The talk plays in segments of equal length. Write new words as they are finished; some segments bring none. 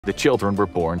The children were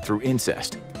born through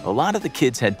incest. A lot of the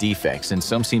kids had defects, and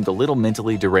some seemed a little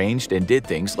mentally deranged and did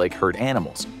things like hurt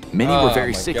animals. Many were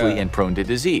very sickly and prone to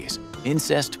disease.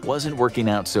 Incest wasn't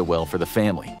working out so well for the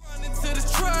family.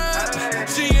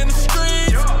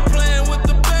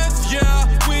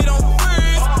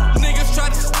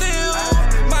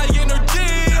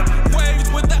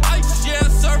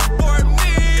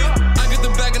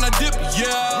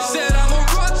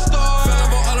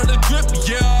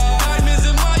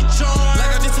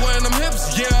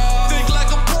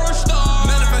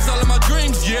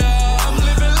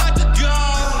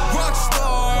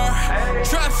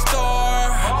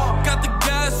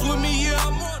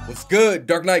 Good,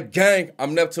 Dark Knight gang,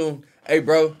 I'm Neptune. Hey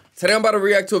bro, today I'm about to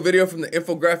react to a video from the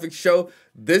infographic show.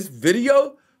 This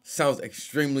video sounds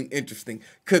extremely interesting.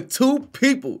 Could two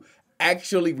people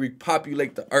actually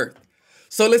repopulate the earth?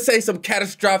 So let's say some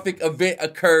catastrophic event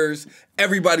occurs,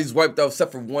 everybody's wiped out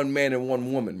except for one man and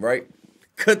one woman, right?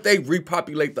 Could they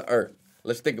repopulate the earth?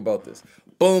 Let's think about this.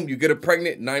 Boom, you get her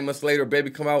pregnant, 9 months later, baby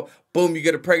come out, boom, you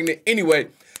get her pregnant. Anyway,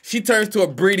 she turns to a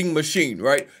breeding machine,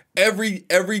 right? Every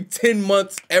 10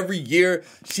 months, every year,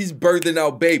 she's birthing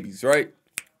out babies, right?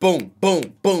 Boom,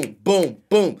 boom, boom, boom,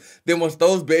 boom. Then once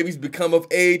those babies become of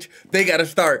age, they gotta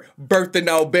start birthing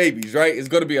out babies, right? It's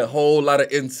gonna be a whole lot of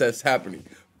incest happening.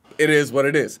 It is what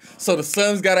it is. So the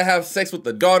sons gotta have sex with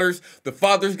the daughters. The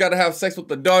fathers gotta have sex with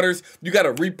the daughters. You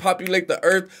gotta repopulate the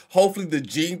earth. Hopefully the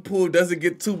gene pool doesn't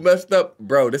get too messed up.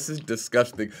 Bro, this is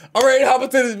disgusting. All right, hop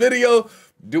into this video.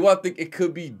 Do I think it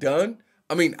could be done?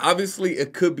 I mean, obviously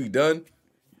it could be done.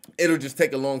 It'll just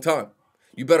take a long time.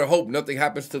 You better hope nothing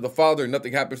happens to the father,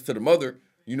 nothing happens to the mother.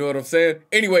 You know what I'm saying?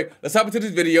 Anyway, let's hop into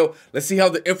this video. Let's see how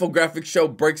the infographic show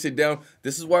breaks it down.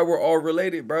 This is why we're all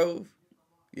related, bro.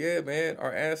 Yeah, man,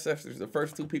 our ancestors, the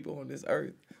first two people on this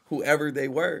earth, whoever they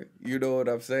were. You know what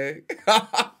I'm saying?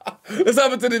 Let's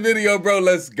hop into the video, bro.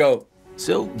 Let's go.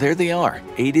 So there they are,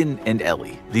 Aiden and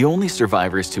Ellie, the only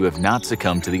survivors to have not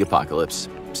succumbed to the apocalypse.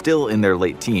 Still in their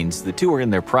late teens, the two are in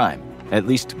their prime, at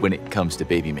least when it comes to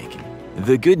baby making.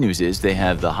 The good news is they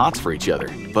have the hots for each other,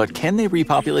 but can they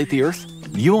repopulate the Earth?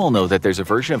 You all know that there's a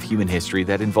version of human history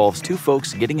that involves two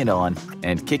folks getting it on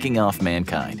and kicking off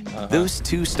mankind. Those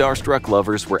two starstruck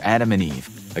lovers were Adam and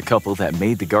Eve, a couple that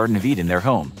made the Garden of Eden their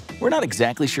home. We're not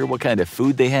exactly sure what kind of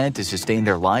food they had to sustain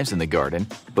their lives in the garden,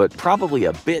 but probably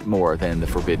a bit more than the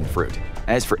forbidden fruit.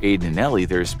 As for Aiden and Ellie,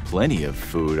 there's plenty of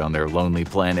food on their lonely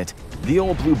planet. The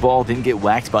old blue ball didn't get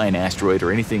whacked by an asteroid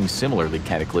or anything similarly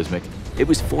cataclysmic. It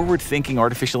was forward-thinking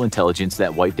artificial intelligence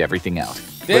that wiped everything out.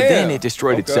 Damn. But then it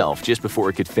destroyed itself just before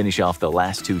it could finish off the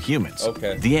last two humans.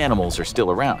 The animals are still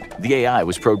around. The AI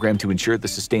was programmed to ensure the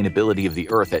sustainability of the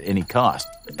Earth at any cost.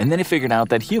 And then it figured out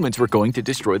that humans were going to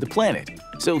destroy the planet.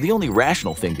 So the only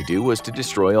rational thing to do was to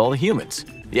destroy all the humans.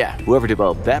 Yeah, whoever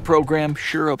developed that program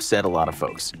sure upset a lot of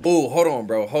folks. Oh, hold on,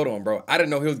 bro. Hold on, bro. I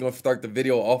didn't know he was going to start the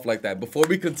video off like that. Before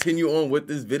we continue on with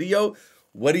this video,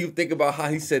 what do you think about how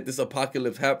he said this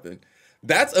apocalypse happened?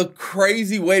 That's a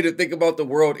crazy way to think about the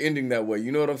world ending that way.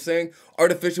 You know what I'm saying?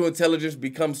 Artificial intelligence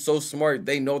becomes so smart,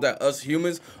 they know that us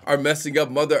humans are messing up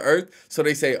Mother Earth. So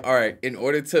they say, all right, in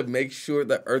order to make sure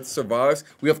the Earth survives,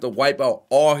 we have to wipe out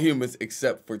all humans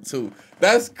except for two.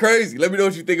 That's crazy. Let me know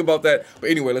what you think about that.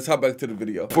 But anyway, let's hop back to the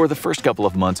video. For the first couple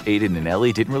of months, Aiden and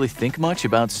Ellie didn't really think much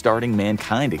about starting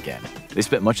mankind again. They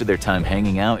spent much of their time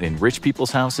hanging out in rich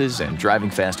people's houses and driving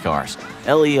fast cars.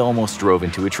 Ellie almost drove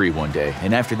into a tree one day,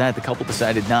 and after that, the couple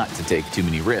decided not to take too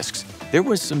many risks. There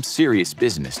was some serious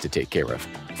business to take care of.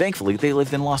 Thankfully, they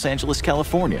lived in Los Angeles,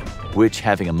 California, which,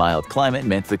 having a mild climate,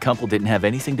 meant the couple didn't have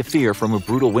anything to fear from a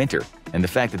brutal winter and the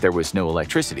fact that there was no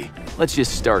electricity. Let's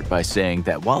just start by saying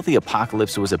that while the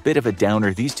apocalypse was a bit of a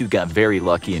downer, these two got very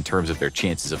lucky in terms of their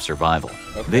chances of survival.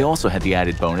 They also had the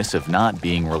added bonus of not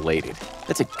being related.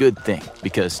 That's a good thing,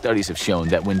 because studies have shown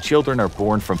that when children are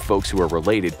born from folks who are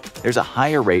related, there's a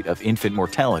higher rate of infant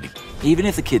mortality. Even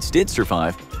if the kids did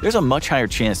survive, there's a much higher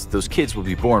chance that those kids will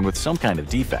be born with some kind of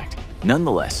defect.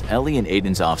 Nonetheless, Ellie and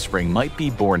Aiden's offspring might be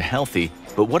born healthy,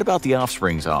 but what about the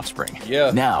offspring's offspring?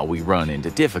 Now we run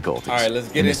into difficulties. All right, let's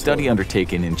get in into a study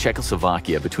undertaken in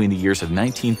Czechoslovakia between the years of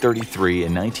 1933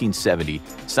 and 1970,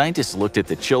 scientists looked at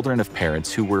the children of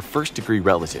parents who were first-degree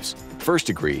relatives. First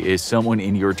degree is someone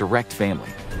in your direct family.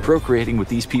 Procreating with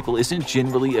these people isn't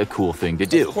generally a cool thing to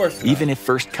do. Even if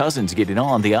first cousins get it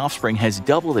on, the offspring has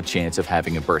double the chance of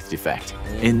having a birth defect.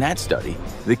 In that study,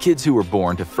 the kids who were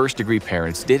born to first-degree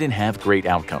parents didn't have great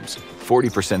outcomes.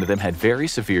 40% of them had very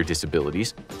severe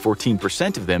disabilities,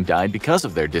 14% of them died because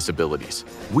of their disabilities.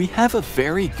 We have a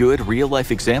very good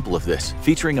real-life example of this,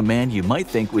 featuring a man you might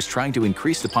think was trying to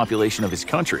increase the population of his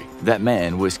country. That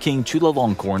man was King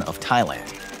Chulalongkorn of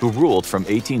Thailand. who ruled from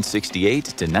 1868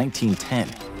 to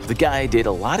 1910. The guy did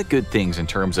a lot of good things in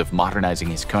terms of modernizing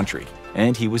his country,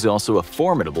 and he was also a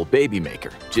formidable baby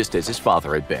maker, just as his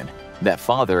father had been. That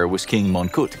father was King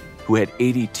Mongkut, who had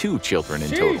 82 children in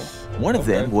total. One of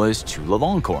them was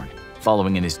Chulalongkorn.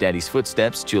 Following in his daddy's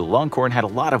footsteps, Chulalongkorn had a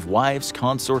lot of wives,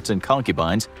 consorts, and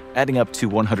concubines, adding up to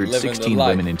 116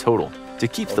 women in total. To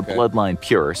keep the bloodline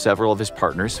pure, several of his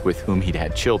partners, with whom he'd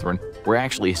had children, were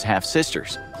actually his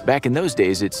half-sisters. Back in those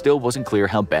days, it still wasn't clear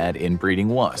how bad inbreeding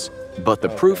was. But the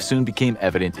proof soon became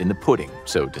evident in the pudding,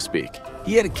 so to speak.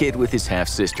 He had a kid with his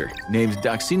half-sister, named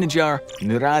Daksinajar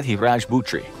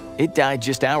Nuradhirajputri. It died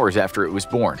just hours after it was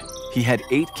born. He had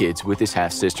 8 kids with his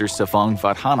half-sister Savang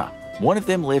Vadhana. One of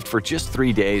them lived for just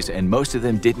 3 days, and most of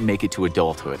them didn't make it to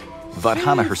adulthood.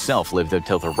 Vadhana herself lived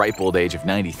until the ripe old age of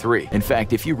 93. In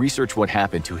fact, if you research what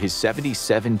happened to his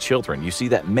 77 children, you see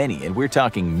that many, and we're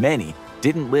talking many,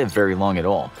 didn't live very long at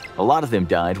all. A lot of them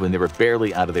died when they were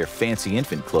barely out of their fancy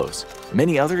infant clothes.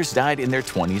 Many others died in their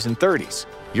 20s and 30s.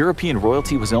 European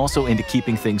royalty was also into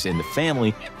keeping things in the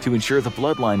family to ensure the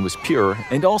bloodline was pure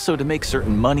and also to make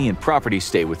certain money and property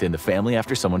stay within the family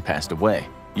after someone passed away.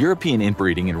 European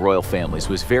inbreeding in royal families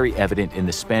was very evident in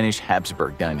the Spanish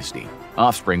Habsburg dynasty.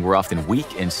 Offspring were often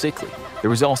weak and sickly. There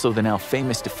was also the now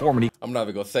famous deformity I'm not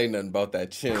even gonna say nothing about that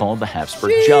chin. Called the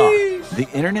Habsburg jaw. The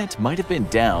internet might have been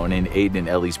down in Aiden and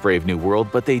Ellie's Brave New World,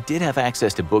 but they did have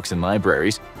access to books and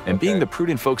libraries, and being the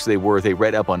prudent folks they were, they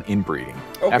read up on inbreeding.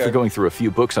 After going through a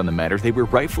few books on the matter, they were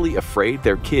rightfully afraid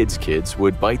their kids'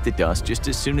 would bite the dust just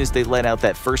as soon as they let out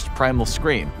that first primal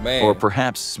scream, or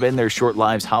perhaps spend their short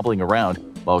lives hobbling around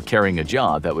while carrying a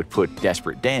jaw that would put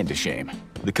Desperate Dan to shame.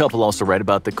 The couple also read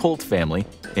about the Colt family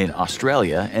in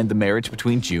Australia and the marriage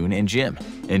between June and Jim.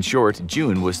 In short,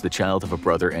 June was the child of a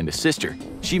brother and a sister.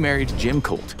 She married Jim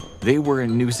Colt. They were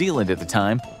in New Zealand at the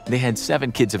time. They had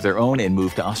 7 kids of their own and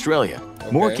moved to Australia.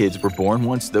 More kids were born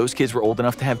once those kids were old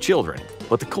enough to have children,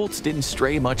 but the Colts didn't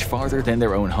stray much farther than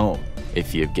their own home,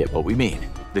 if you get what we mean.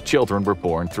 The children were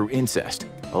born through incest.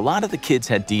 A lot of the kids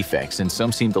had defects, and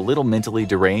some seemed a little mentally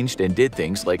deranged and did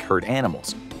things like hurt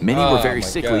animals. Many were very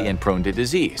sickly and prone to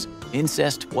disease.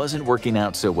 Incest wasn't working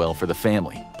out so well for the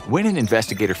family. When an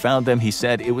investigator found them, he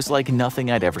said it was like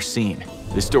nothing I'd ever seen.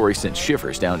 The story sent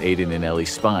shivers down Aiden and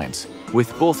Ellie's spines,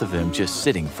 with both of them just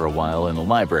sitting for a while in the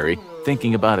library,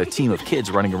 thinking about a team of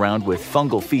kids running around with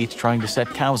fungal feet trying to set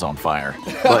cows on fire.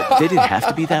 But did it have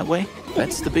to be that way?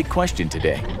 That's the big question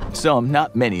today. Some,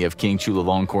 not many, of King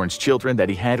Chulalongkorn's children that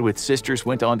he had with sisters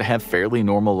went on to have fairly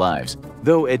normal lives,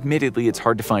 though admittedly it's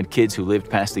hard to find kids who lived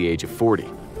past the age of 40.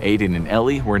 Aiden and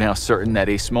Ellie were now certain that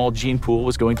a small gene pool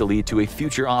was going to lead to a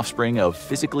future offspring of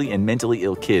physically and mentally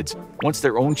ill kids once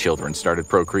their own children started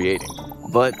procreating.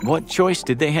 But what choice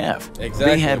did they have?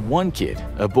 They had one kid,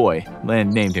 a boy,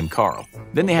 and named him Carl.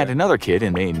 Then they had another kid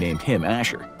and they named him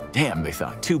Asher. Damn, they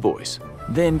thought, 2 boys.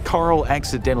 Then Carl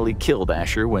accidentally killed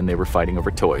Asher when they were fighting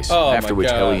over toys, after which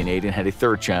Ellie and Aiden had a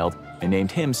 3rd child and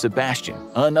named him Sebastian,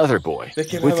 another boy.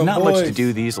 With not much to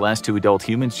do, these last 2 adult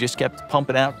humans just kept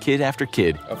pumping out kid after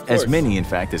kid, as many in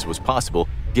fact as was possible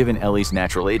given Ellie's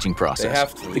natural aging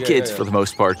process. The kids for the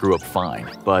most part grew up fine,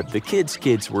 but the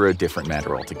kids' were a different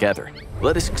matter altogether.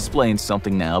 Let us explain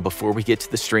something now before we get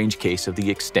to the strange case of the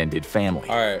extended family.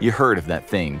 You heard of that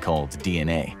thing called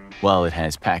DNA. Well, it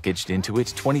has packaged into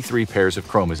it 23 pairs of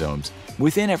chromosomes.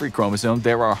 Within every chromosome,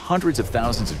 there are hundreds of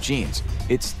thousands of genes.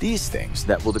 It's these things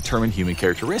that will determine human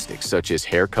characteristics, such as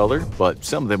hair color, but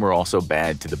some of them are also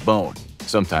bad to the bone,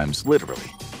 sometimes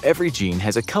literally. Every gene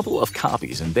has a couple of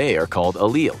copies, and they are called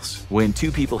alleles. When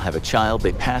 2 people have a child,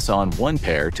 they pass on 1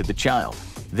 pair to the child.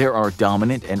 There are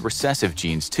dominant and recessive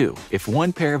genes too. If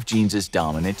 1 pair of genes is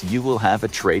dominant, you will have a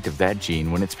trait of that gene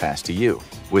when it's passed to you.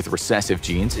 With recessive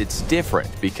genes, it's different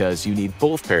because you need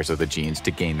both pairs of the genes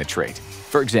to gain the trait.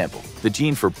 For example, the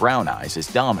gene for brown eyes is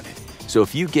dominant. So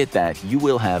if you get that, you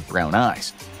will have brown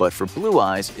eyes. But for blue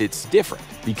eyes, it's different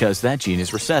because that gene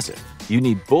is recessive. You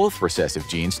need both recessive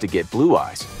genes to get blue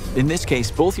eyes. In this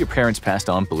case, both your parents passed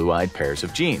on blue-eyed pairs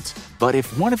of genes. But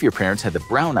if one of your parents had the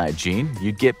brown-eyed gene,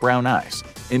 you'd get brown eyes.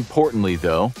 Importantly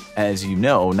though, as you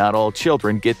know, not all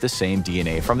children get the same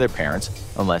DNA from their parents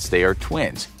unless they are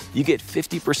twins. You get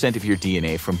 50% of your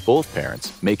DNA from both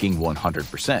parents, making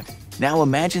 100%. Now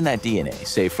imagine that DNA,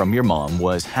 say from your mom,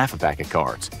 was half a pack of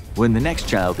cards. When the next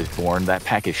child is born, that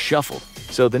pack is shuffled.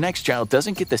 So the next child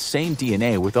doesn't get the same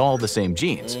DNA with all the same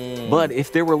genes. But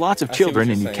if there were lots of children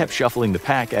and you kept shuffling the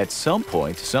pack, at some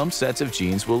point, some sets of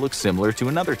genes will look similar to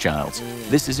another child's.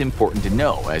 This is important to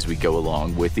know as we go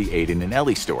along with the Aiden and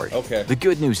Ellie story. The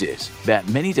good news is that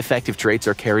many defective traits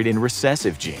are carried in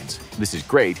recessive genes. This is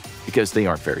great because they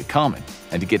aren't very common.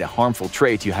 And to get a harmful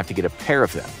trait, you have to get a pair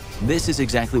of them. This is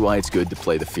exactly why it's good to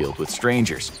play the field with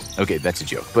strangers. Okay, that's a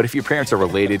joke, but if your parents are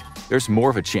related, there's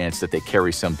more of a chance that they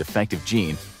carry some defective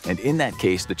gene, and in that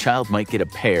case, the child might get a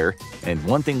pair, and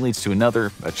one thing leads to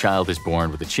another, a child is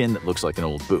born with a chin that looks like an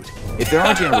old boot. If there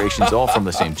are generations all from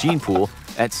the same gene pool,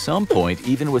 at some point,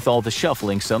 even with all the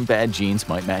shuffling, some bad genes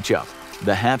might match up.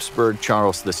 The Habsburg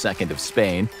Charles II of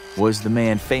Spain was the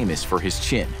man famous for his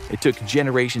chin. It took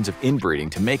generations of inbreeding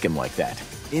to make him like that.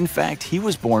 In fact, he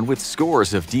was born with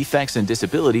scores of defects and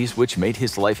disabilities which made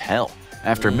his life hell.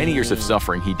 After many years of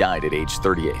suffering, he died at age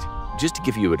 38. Just to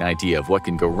give you an idea of what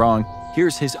can go wrong,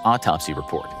 here's his autopsy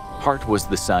report. Heart was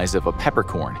the size of a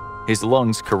peppercorn. His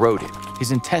lungs corroded.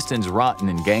 His intestines rotten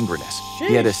and gangrenous.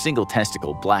 He had a single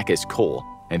testicle black as coal,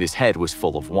 and his head was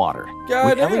full of water.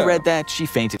 When Ellie read that, she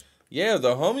fainted. Yeah,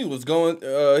 the homie was going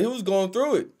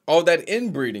through it. All that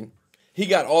inbreeding. He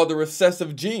got all the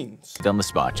recessive genes. On the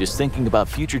spot, just thinking about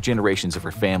future generations of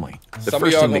her family. The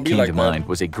first thing that came to mind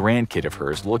was a grandkid of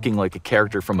hers looking like a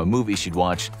character from a movie she'd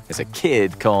watched as a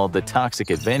kid called The Toxic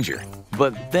Avenger.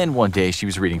 But then one day she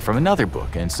was reading from another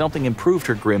book and something improved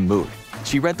her grim mood.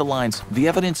 She read the lines, "The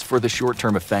evidence for the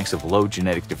short-term effects of low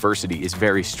genetic diversity is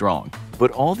very strong,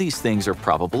 but all these things are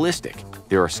probabilistic.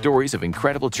 There are stories of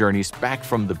incredible journeys back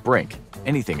from the brink.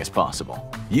 Anything is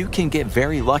possible. You can get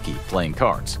very lucky playing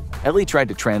cards." Ellie tried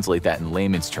to translate that in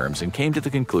layman's terms and came to the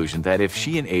conclusion that if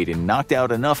she and Aiden knocked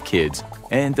out enough kids,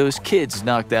 and those kids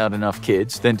knocked out enough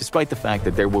kids, then despite the fact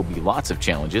that there will be lots of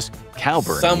challenges, cow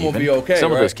burning some will be okay,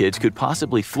 some of those kids could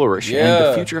possibly flourish and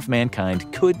the future of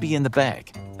mankind could be in the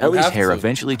bag. Ellie's hair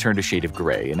eventually turned a shade of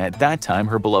gray, and at that time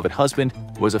her beloved husband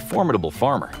was a formidable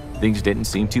farmer. Things didn't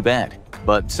seem too bad.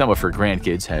 But some of her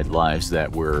grandkids had lives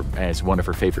that were, as one of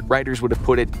her favorite writers would have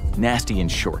put it, nasty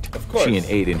and short. She and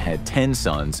Aiden had 10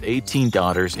 sons, 18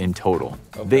 daughters in total.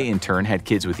 They in turn had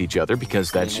kids with each other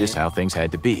because that's just how things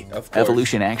had to be.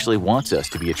 Evolution actually wants us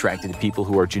to be attracted to people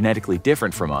who are genetically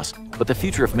different from us, but the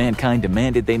future of mankind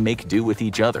demanded they make do with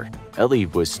each other. Ellie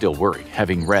was still worried,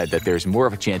 having read that there's more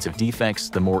of a chance of defects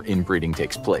the more inbreeding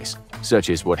takes place,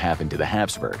 such as what happened to the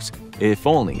Habsburgs. If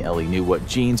only Ellie knew what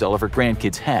genes all of her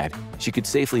grandkids had, she could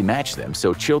safely match them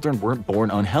so children weren't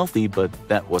born unhealthy, but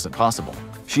that wasn't possible.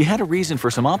 She had a reason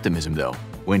for some optimism, though,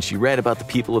 when she read about the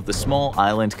people of the small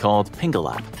island called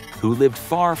Pingalap, who lived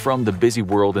far from the busy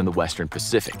world in the Western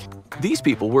Pacific. These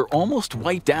people were almost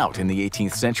wiped out in the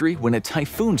 18th century when a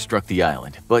typhoon struck the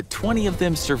island, but 20 of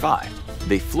them survived.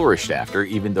 They flourished after,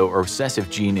 even though a recessive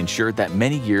gene ensured that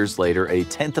many years later a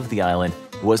tenth of the island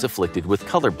was afflicted with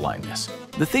color blindness.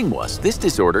 The thing was, this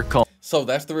disorder called So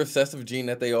that's the recessive gene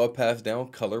that they all pass down,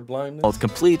 color blindness? called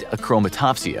complete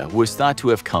achromatopsia was thought to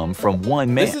have come from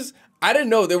one man. I didn't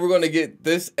know they were going to get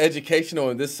this educational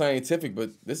and this scientific,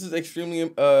 but this is extremely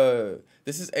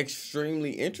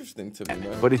interesting to me,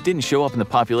 man. But it didn't show up in the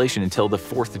population until the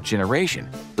 4th generation.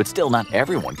 But still, not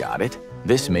everyone got it.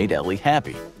 This made Ellie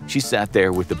happy. She sat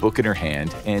there with the book in her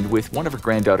hand, and with one of her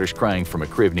granddaughters crying from a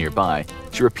crib nearby,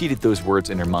 she repeated those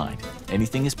words in her mind.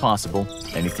 Anything is possible,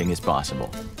 anything is possible.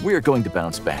 We are going to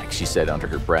bounce back, she said under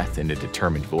her breath in a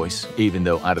determined voice, even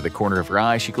though out of the corner of her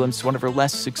eye she glimpsed one of her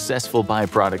less successful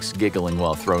byproducts giggling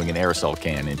while throwing an aerosol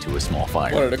can into a small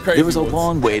fire. One of the crazy There was a ones.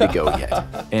 long way to go yet,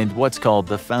 and what's called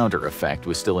the founder effect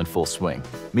was still in full swing,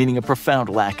 meaning a profound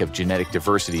lack of genetic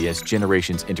diversity as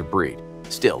generations interbreed.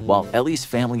 Still, while Ellie's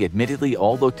family admittedly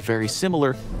all looked very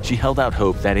similar, she held out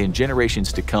hope that in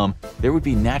generations to come, there would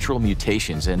be natural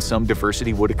mutations and some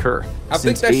diversity would occur.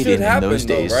 Since Aiden in those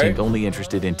days seemed only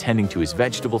interested in tending to his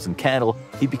vegetables and cattle,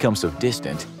 he'd become so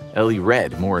distant, Ellie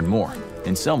read more and more.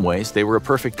 In some ways, they were a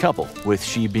perfect couple, with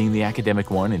she being the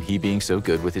academic one and he being so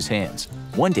good with his hands.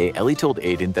 One day, Ellie told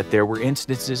Aiden that there were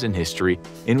instances in history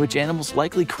in which animals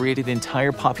likely created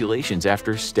entire populations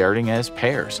after starting as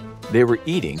pairs. They were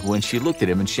eating when she looked at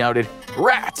him and shouted,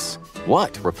 "Rats!"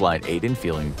 "What?" replied Aiden,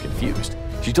 feeling confused.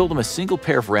 She told him a single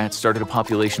pair of rats started a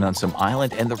population on some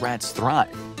island and the rats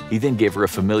thrived. He then gave her a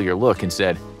familiar look and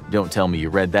said, "Don't tell me you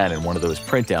read that in one of those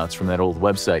printouts from that old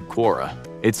website Quora."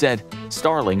 It said,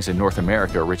 starlings in North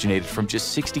America originated from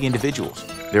just 60 individuals.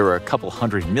 There are a couple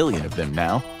 100 million of them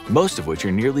now, most of which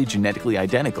are nearly genetically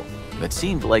identical. That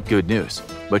seemed like good news,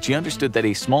 but she understood that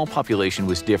a small population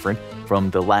was different from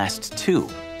the last two.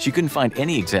 She couldn't find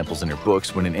any examples in her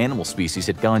books when an animal species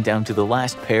had gone down to the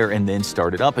last pair and then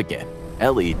started up again.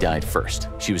 Ellie died first.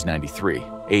 She was 93.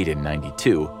 Aiden,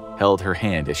 92, held her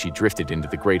hand as she drifted into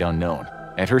the great unknown.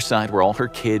 At her side were all her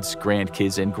kids,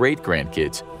 grandkids, and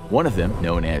great-grandkids. One of them,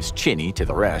 known as Chinny to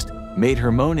the rest, made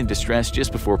her moan in distress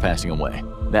just before passing away.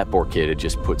 That poor kid had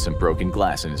just put some broken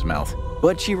glass in his mouth.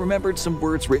 But she remembered some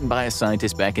words written by a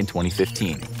scientist back in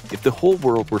 2015. If the whole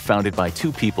world were founded by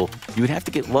two people, you would have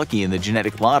to get lucky in the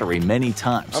genetic lottery many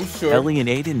times. I'm sure. Ellie and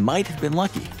Aiden might have been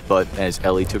lucky, but as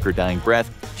Ellie took her dying breath,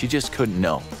 she just couldn't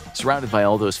know. Surrounded by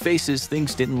all those faces,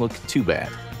 things didn't look too bad.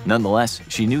 Nonetheless,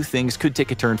 she knew things could take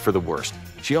a turn for the worst.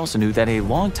 She also knew that a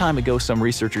long time ago some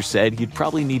researchers said you'd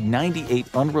probably need 98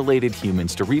 unrelated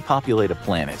humans to repopulate a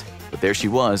planet. But there she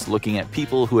was, looking at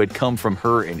people who had come from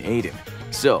her and Aiden.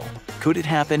 So, could it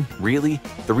happen, really?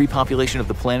 The repopulation of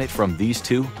the planet from these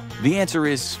two? The answer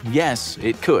is yes,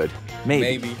 it could.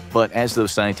 Maybe. But as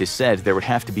those scientists said, there would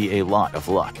have to be a lot of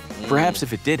luck. Perhaps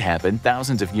if it did happen,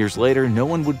 thousands of years later, no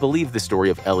one would believe the story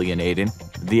of Ellie and Aiden,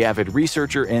 the avid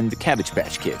researcher and the Cabbage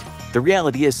Patch Kid. The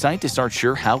reality is scientists aren't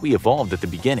sure how we evolved at the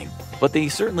beginning, but they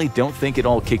certainly don't think it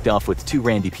all kicked off with two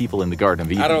randy people in the Garden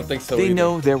of Eden. I don't think so They either.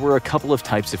 know there were a couple of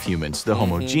types of humans, the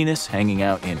Homo genus hanging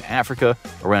out in Africa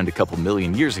around a couple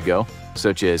million years ago,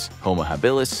 such as Homo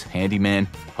habilis, handyman,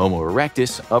 Homo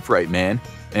erectus, upright man,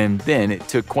 and then it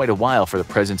took quite a while for the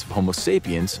presence of Homo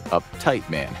sapiens, uptight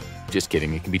man. Just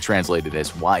kidding, it can be translated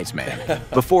as wise man.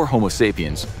 Before Homo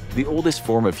sapiens, the oldest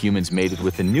form of humans mated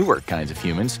with the newer kinds of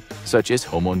humans, such as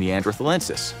Homo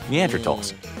neanderthalensis,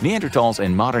 Neanderthals. Neanderthals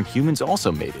and modern humans also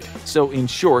mated. So in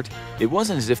short, it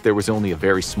wasn't as if there was only a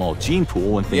very small gene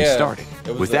pool when things started.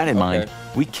 With that in mind,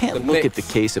 we can't look at the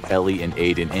case of Ellie and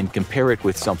Aiden and compare it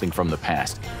with something from the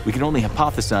past. We can only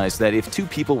hypothesize that if two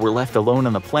people were left alone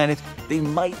on the planet, they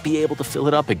might be able to fill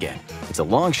it up again. It's a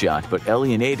long shot, but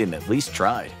Ellie and Aiden at least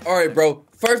tried. All right, bro.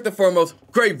 First and foremost,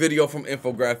 great video from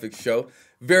Infographics Show.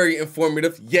 Very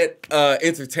informative, yet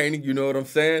entertaining, you know what I'm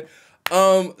saying?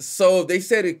 So they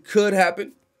said it could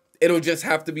happen. It'll just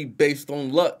have to be based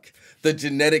on luck. The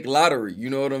genetic lottery, you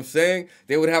know what I'm saying?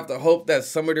 They would have to hope that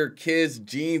some of their kids'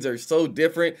 genes are so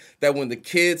different that when the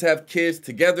kids have kids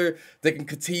together, they can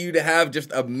continue to have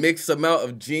just a mixed amount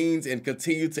of genes and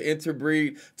continue to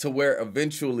interbreed to where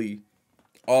eventually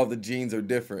all the genes are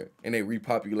different and they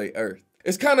repopulate Earth.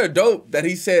 It's kind of dope that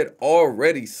he said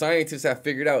already scientists have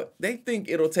figured out they think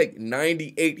it'll take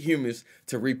 98 humans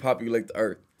to repopulate the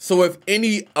Earth. So if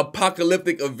any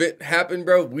apocalyptic event happened,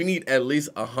 bro, we need at least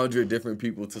 100 different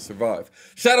people to survive.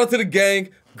 Shout out to the gang.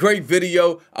 Great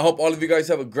video. I hope all of you guys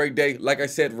have a great day. Like I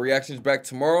said, reactions back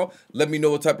tomorrow. Let me know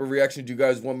what type of reactions you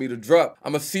guys want me to drop.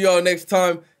 I'm going to see y'all next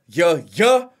time. Yeah,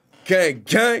 gang,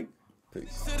 gang.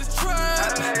 Peace.